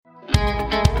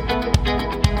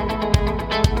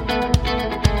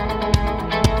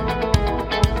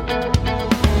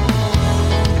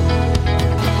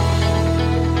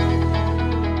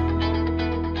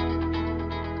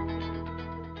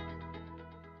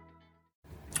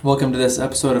Welcome to this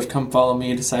episode of Come Follow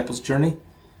Me, Disciples Journey.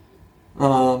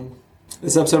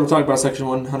 This episode we're talking about section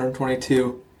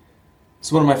 122.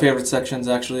 It's one of my favorite sections,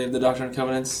 actually, of the Doctrine and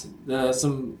Covenants.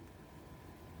 Some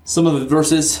of the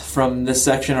verses from this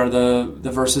section are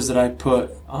the verses that I put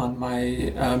on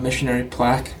my missionary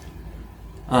plaque.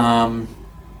 So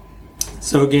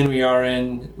again, we are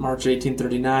in March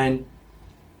 1839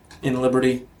 in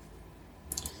Liberty.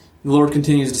 The Lord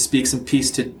continues to speak some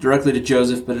peace directly to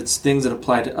Joseph, but it's things that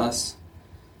apply to us.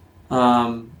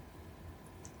 And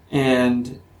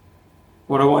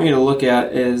what I want you to look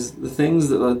at is the things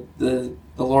that the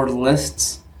Lord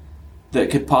lists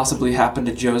that could possibly happen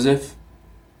to Joseph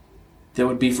that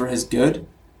would be for his good.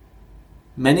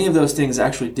 Many of those things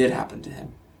actually did happen to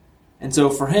him. And so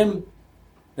for him,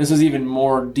 this was even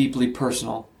more deeply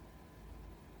personal.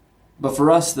 But for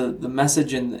us, the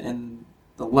message and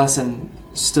the lesson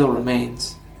still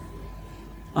remains.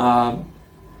 That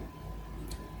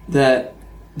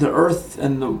the earth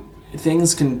and the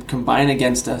things can combine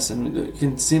against us, and it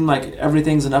can seem like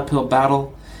everything's an uphill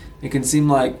battle. It can seem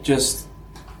like just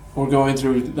we're going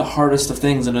through the hardest of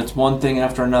things, and it's one thing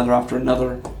after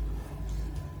another.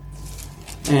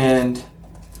 And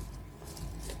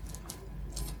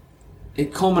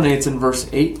it culminates in verse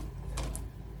 8.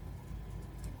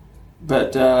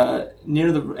 But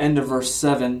near the end of verse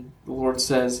 7, the Lord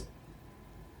says,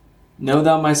 "Know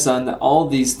thou, my son, that all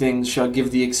these things shall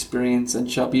give thee experience, and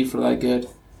shall be for thy good.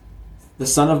 The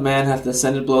Son of Man hath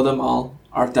ascended below them all.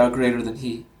 Art thou greater than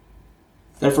he?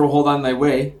 Therefore hold on thy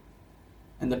way,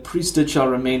 and the priesthood shall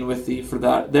remain with thee, for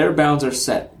their bounds are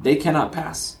set, they cannot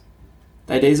pass.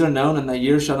 Thy days are known, and thy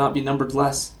years shall not be numbered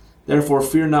less. Therefore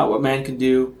fear not what man can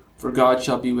do, for God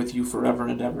shall be with you forever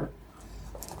and ever."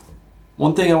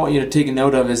 One thing I want you to take a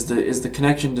note of is the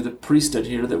connection to the priesthood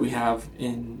here that we have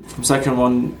from section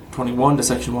 121 to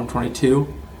section 122,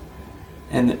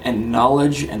 and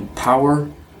knowledge and power,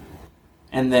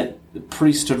 and that the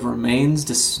priesthood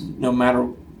remains no matter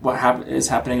what is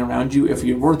happening around you, if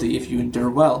you're worthy, if you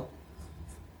endure well.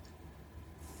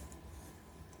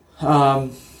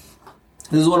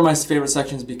 This is one of my favorite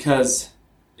sections because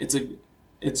it's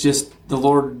just the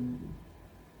Lord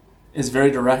is very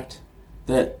direct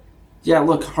that, yeah,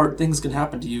 look, hard things can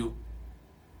happen to you.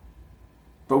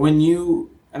 But and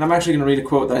I'm actually going to read a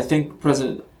quote that I think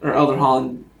Elder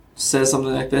Holland says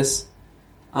something like this.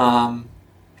 But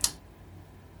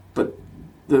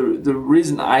the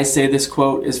reason I say this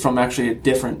quote is from actually a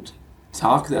different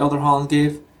talk that Elder Holland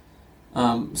gave.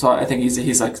 So I think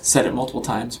he's like said it multiple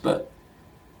times. But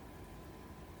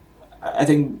I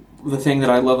think the thing that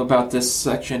I love about this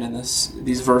section and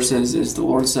these verses is the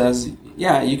Lord says,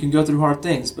 yeah, you can go through hard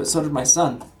things, but so did my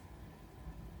son.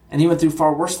 And he went through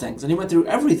far worse things, and he went through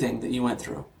everything that you went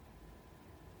through.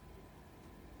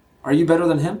 Are you better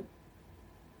than him?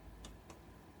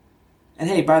 And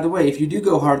hey, by the way, if you do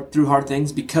go through hard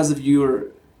things because of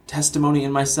your testimony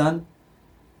in my son,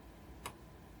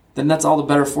 then that's all the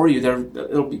better for you.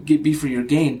 It'll be for your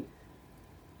gain.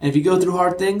 And if you go through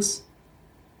hard things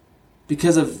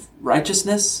because of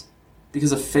righteousness,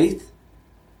 because of faith,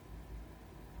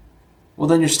 well,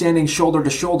 then you're standing shoulder to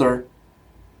shoulder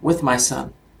with my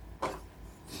son.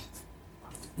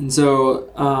 And so,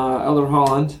 Elder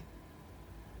Holland,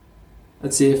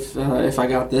 let's see if I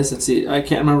got this. Let's see. I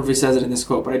can't remember if he says it in this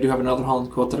quote, but I do have an Elder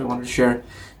Holland quote that I wanted to share. It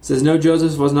says, "No,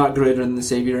 Joseph was not greater than the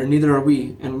Savior, and neither are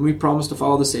we. And when we promise to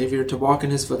follow the Savior, to walk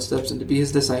in his footsteps, and to be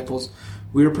his disciples,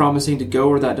 we are promising to go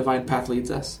where that divine path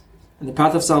leads us. And the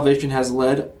path of salvation has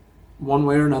led, one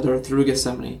way or another, through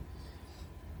Gethsemane.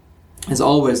 Has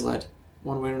always led,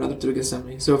 one way or another, through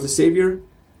Gethsemane. So if the Savior,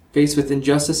 faced with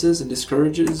injustices and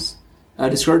discouragements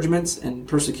and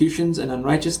persecutions and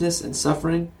unrighteousness and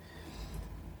suffering,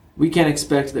 we can't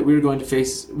expect that we're going to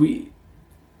face...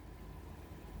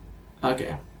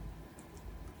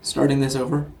 Starting this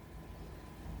over.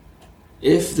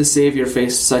 If the Savior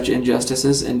faced such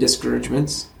injustices and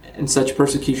discouragements and such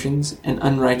persecutions and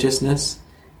unrighteousness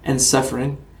and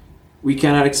suffering, we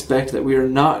cannot expect that we are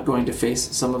not going to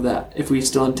face some of that if we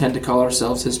still intend to call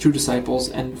ourselves his true disciples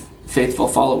and faithful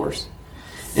followers.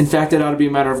 In fact, it ought to be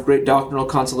a matter of great doctrinal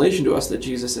consolation to us that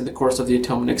Jesus, in the course of the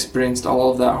atonement, experienced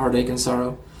all of that heartache and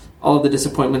sorrow, all of the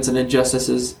disappointments and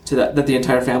injustices that the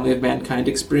entire family of mankind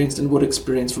experienced and would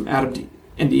experience from Adam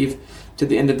and Eve to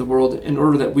the end of the world, in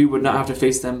order that we would not have to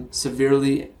face them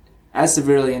severely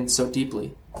and so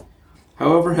deeply.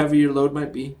 However heavy your load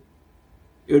might be,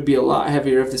 it would be a lot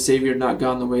heavier if the Savior had not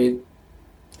gone the way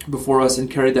before us and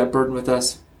carried that burden with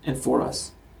us and for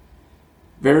us.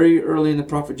 Very early in the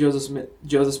prophet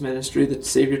Joseph's ministry, the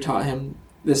Savior taught him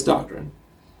this doctrine.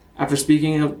 After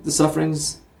speaking of the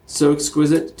sufferings so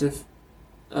exquisite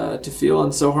to feel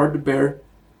and so hard to bear.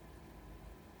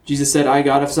 Jesus said, I,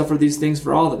 God, have suffered these things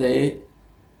for all that they,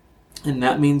 and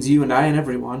that means you and I and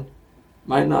everyone,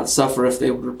 might not suffer if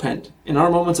they would repent. In our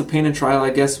moments of pain and trial,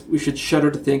 I guess we should shudder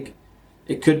to think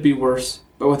it could be worse.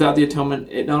 But without the atonement,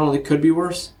 it not only could be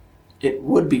worse, it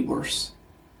would be worse.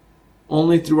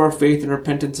 Only through our faith and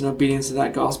repentance and obedience to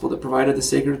that gospel that provided the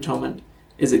sacred atonement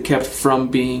is it kept from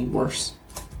being worse.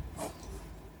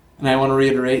 And I want to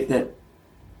reiterate that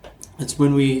it's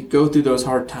when we go through those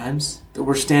hard times that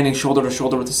we're standing shoulder to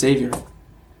shoulder with the Savior.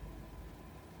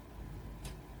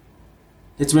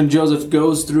 It's when Joseph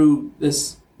goes through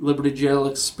this Liberty Jail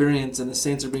experience and the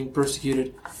saints are being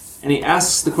persecuted, and he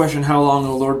asks the question, how long,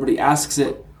 O Lord? But he asks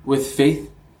it with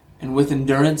faith and with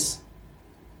endurance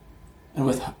and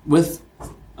with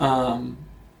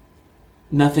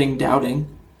nothing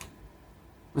doubting,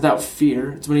 without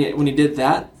fear. It's when he did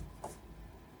that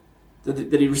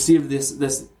he received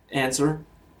this answer,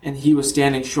 and he was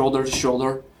standing shoulder to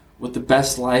shoulder with the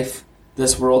best life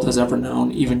this world has ever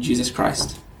known, even Jesus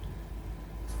Christ.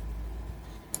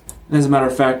 And as a matter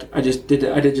of fact, I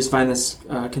did just find this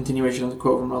continuation of the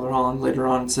quote from Elder Holland later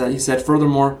on. He said,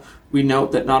 furthermore, we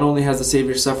note that not only has the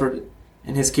Savior suffered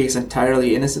in his case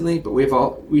entirely innocently,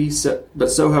 but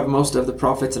so have most of the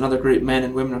prophets and other great men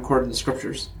and women according to the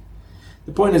Scriptures.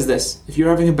 The point is this: if you're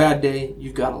having a bad day,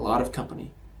 you've got a lot of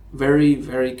company, very,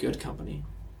 very good company,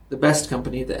 the best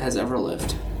company that has ever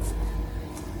lived.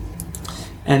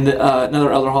 And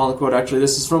another Elder Holland quote, actually,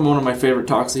 this is from one of my favorite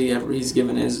talks he's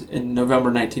given, is in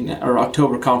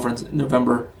October conference,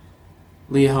 November,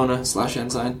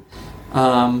 Liahona/Ensign.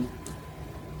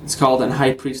 It's called "An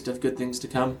High Priest of Good Things to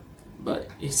Come." But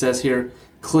he says here,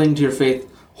 cling to your faith,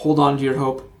 hold on to your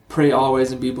hope, pray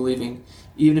always and be believing.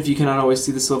 Even if you cannot always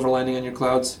see the silver lining on your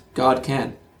clouds, God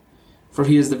can. For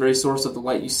he is the very source of the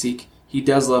light you seek. He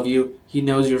does love you. He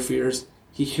knows your fears.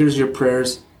 He hears your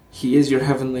prayers. He is your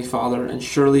heavenly Father, and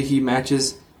surely he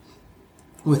matches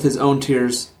with his own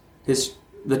tears,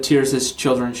 the tears his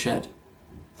children shed.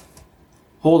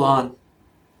 Hold on.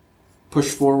 Push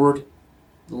forward.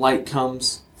 The light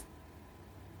comes.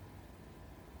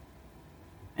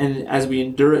 And as we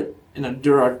endure it and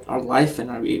endure our life,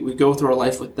 and we go through our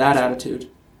life with that attitude,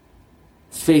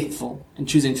 faithful, and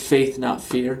choosing faith, not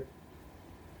fear,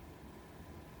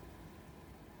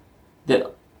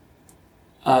 that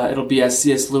it'll be as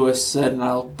C.S. Lewis said, and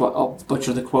I'll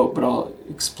butcher the quote, but I'll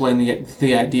explain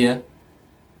the idea,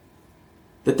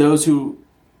 that those who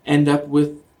end up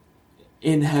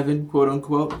in heaven, quote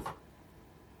unquote,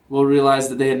 will realize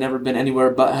that they had never been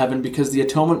anywhere but heaven, because the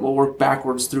atonement will work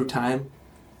backwards through time,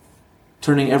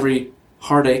 turning every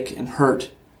heartache and hurt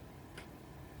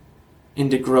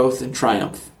into growth and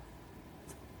triumph.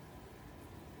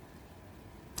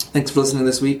 Thanks for listening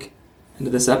this week and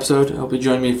to this episode. I hope you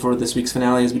join me for this week's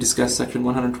finale as we discuss section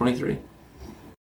 123.